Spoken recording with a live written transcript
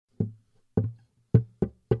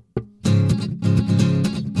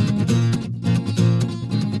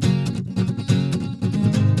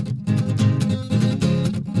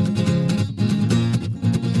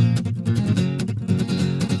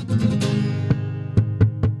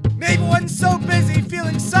wasn't so busy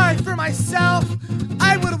feeling sorry for myself,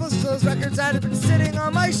 I would have listened to those records that had been sitting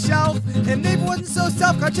on my shelf. And maybe I wasn't so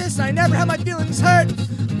self-conscious and I never had my feelings hurt,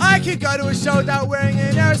 I could go to a show without wearing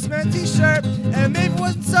an Aerosmith t-shirt. And maybe I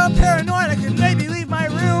wasn't so paranoid I could maybe leave my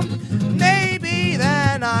room. Maybe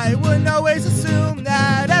then I wouldn't always assume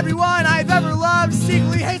that everyone I've ever loved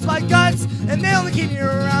secretly hates my guts, and they only keep me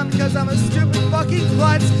around because I'm a stupid fucking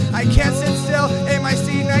klutz. I can't sit still in my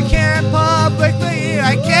seat and I can't publicly.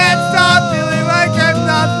 I can't stop feeling like I'm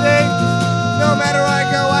nothing. No matter where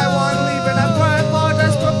I go, I want to leave, and I'm going to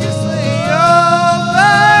apologize profusely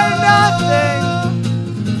over nothing.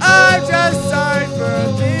 I'm just sorry for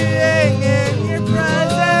being in your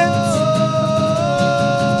presence.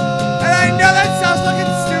 And I know that sounds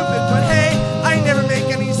fucking stupid, but hey, I never make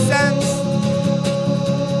any sense.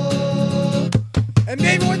 And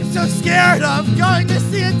maybe I wasn't so scared of going to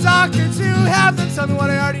see a doctor to have them tell me what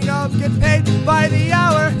I already know, get paid by the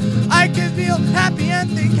hour. I could feel happy and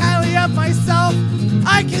think highly of myself.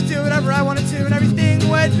 I could do whatever I wanted to and everything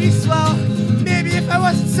would be swell. Maybe if I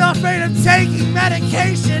wasn't so afraid of taking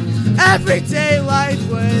medication, everyday life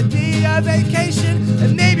would be a vacation.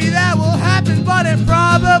 And maybe that will happen, but it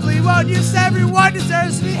probably won't. You say everyone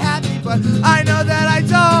deserves to be happy, but I know that I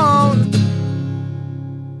don't.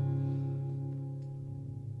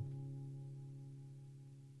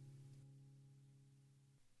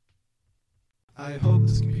 I hope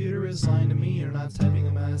this computer is lying to me. You're not typing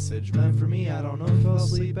a message meant for me. I don't know if you fell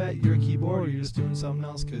asleep at your keyboard or you're just doing something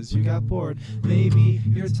else cause you got bored. Maybe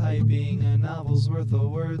you're typing a novel's worth of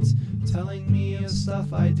words, telling me of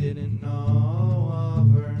stuff I didn't know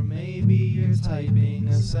of. Or maybe you're typing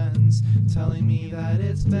a sentence, telling me that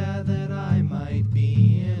it's bad that I might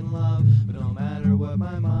be in love. But no matter what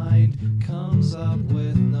my mind comes up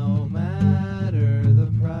with, no matter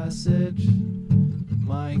the presage,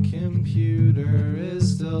 my computer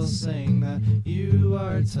is still saying that you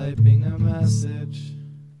are typing a message.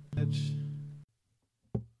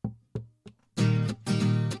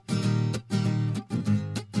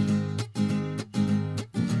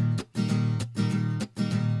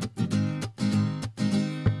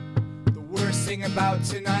 The worst thing about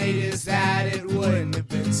tonight is that it wouldn't have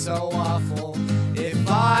been so awful if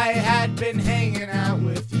I had been hanging out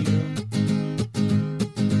with you.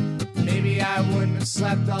 I wouldn't have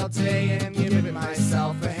slept all day and given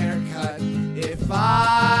myself a haircut if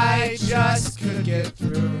I just could get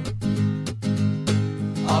through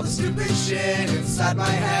all the stupid shit inside my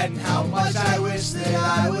head, and how much I wish that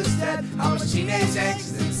I was dead, how much teenage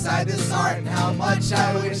angst is inside this heart, and how much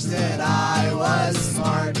I wish that I was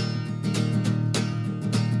smart.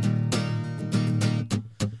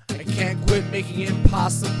 I can't quit making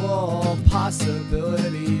impossible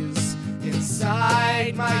possibilities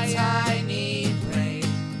inside my tiny brain,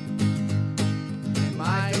 and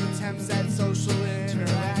my attempts at social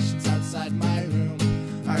interactions outside my room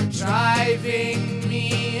are driving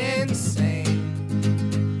me insane.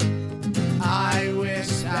 I wish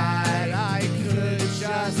that I could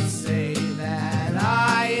just say that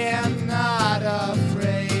I am not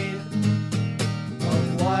afraid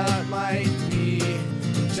of what might be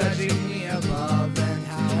judging me above, and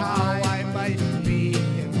how I might be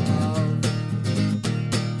in love.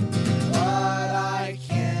 But I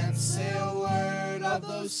can't say a word of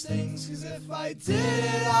those things, 'cause if I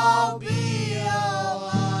did, I'll be a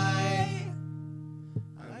lie.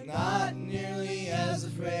 I'm not nearly as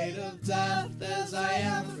afraid of death as I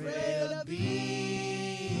am afraid of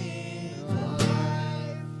being alive.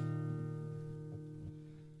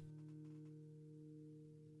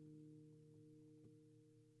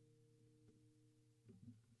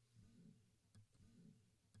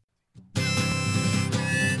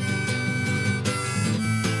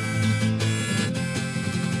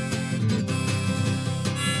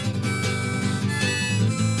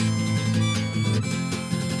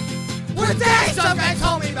 One day some guy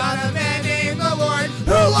told me about a man named the Lord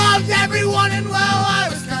who loved everyone, and well, I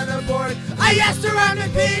was kinda bored. I asked around to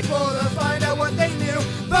people to find out what they knew.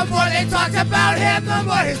 The more they talked about him, the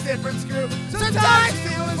more his difference grew. Sometimes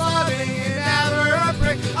he was loving and never a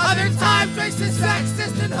prick, other times racist,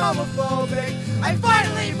 sexist, and homophobic. I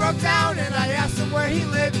finally broke down and I asked him where he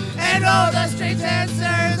lived, and all the strange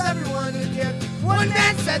answers everyone would give. One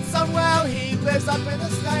man said somewhere he lives up in the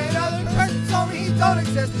sky, another person told me he don't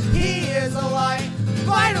exist, he is a lie.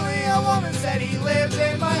 Finally a woman said he lives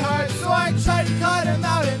in my heart, so I tried to cut him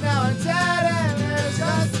out and now I'm dead and there's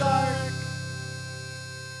just a